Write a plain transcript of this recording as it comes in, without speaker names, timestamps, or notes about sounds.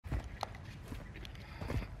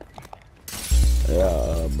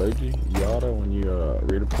Yeah, Boogie, Yada, when you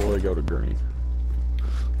redeploy, go to green.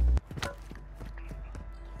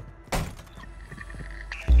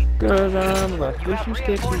 Cause I'm like fishy,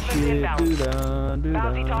 sketchy shit, doo-dah,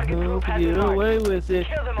 doo-dah, hope to get away with it,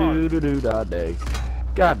 doo-doo-doo-dah day.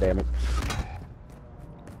 God damn it.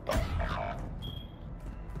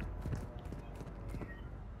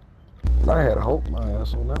 I had a hope my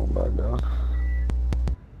ass on that one back down.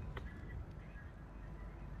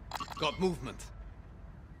 Got movement.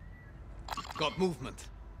 Got movement.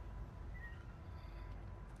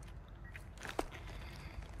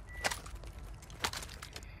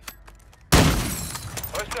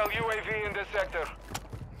 Hostile UAV in this sector.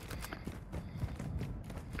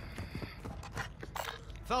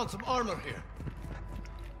 Found some armor here.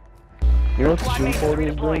 You know what the shooting port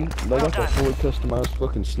is, bro? They got that fully customized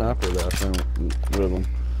fucking sniper that I found with them.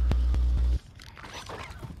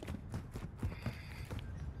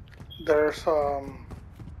 There's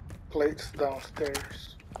plates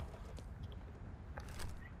downstairs.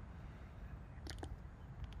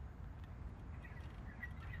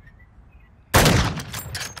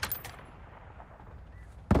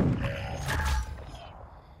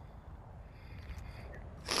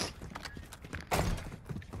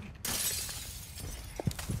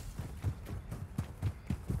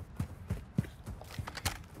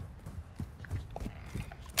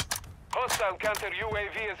 Hostile counter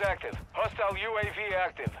UAV is active. Hostile UAV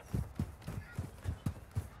active.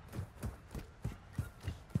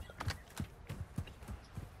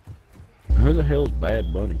 Who the hell's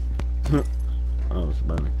Bad Bunny? Oh, it's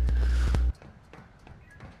Bunny.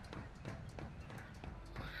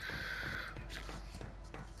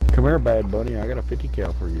 Come here, Bad Bunny. I got a 50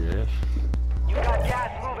 cal for your ass. You got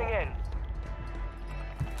gas moving in.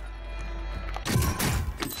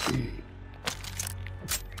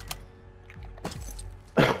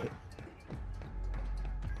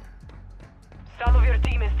 Some of your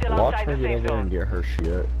team is still Watch outside her the get safe over there and zone. get her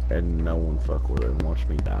shit, and no one fuck with her and watch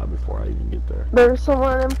me die before I even get there. There's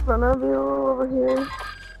someone in front of you over here.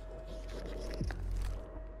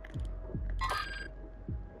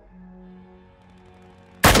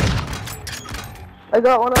 I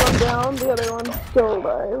got one of them down, the other one's still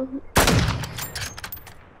alive.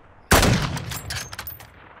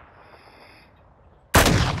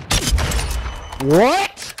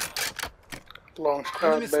 What? Long shot,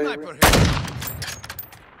 Enemy baby. sniper here.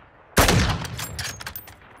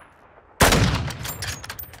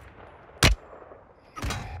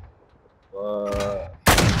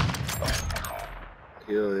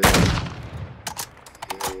 Kill it.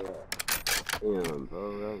 Damn,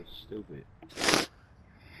 bro, that was stupid.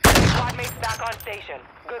 Squad mates back on station.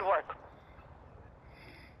 Good work.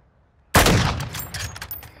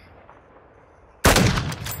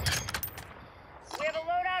 We have a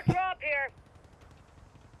loadout drop here.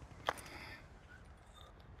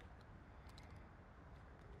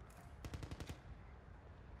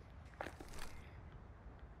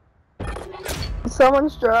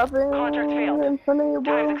 Someone's dropping Contract failed. in front of you, Time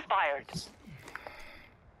bro. expired.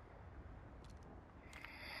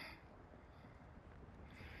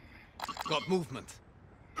 Got movement.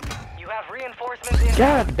 You have reinforcements in.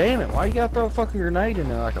 God damn it, why you gotta throw a fucking grenade in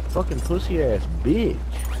there like a fucking pussy ass bitch?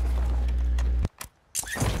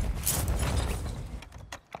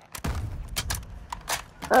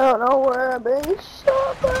 I don't know where I'm being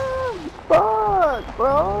shot from. Fuck,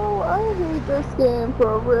 bro. I hate this game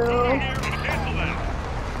for real.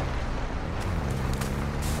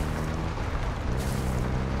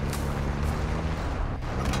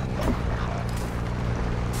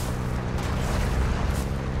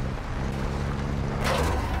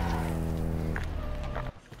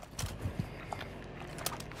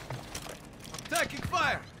 Taking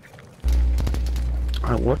fire.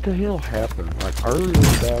 What the hell happened? Like earlier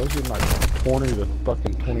today, I was getting like 20 to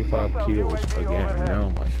fucking 25 kills a game, and now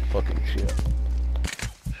I'm like fucking shit.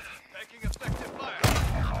 Taking effective fire.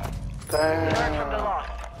 Learn from the Damn. loss.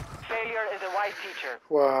 Failure is a wise teacher.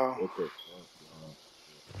 Wow. What the fuck,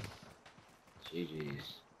 man? GG's.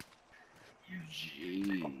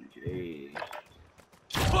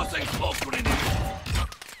 Tossing smoke grenade.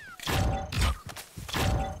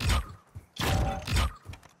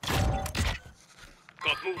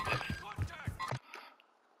 Got movement.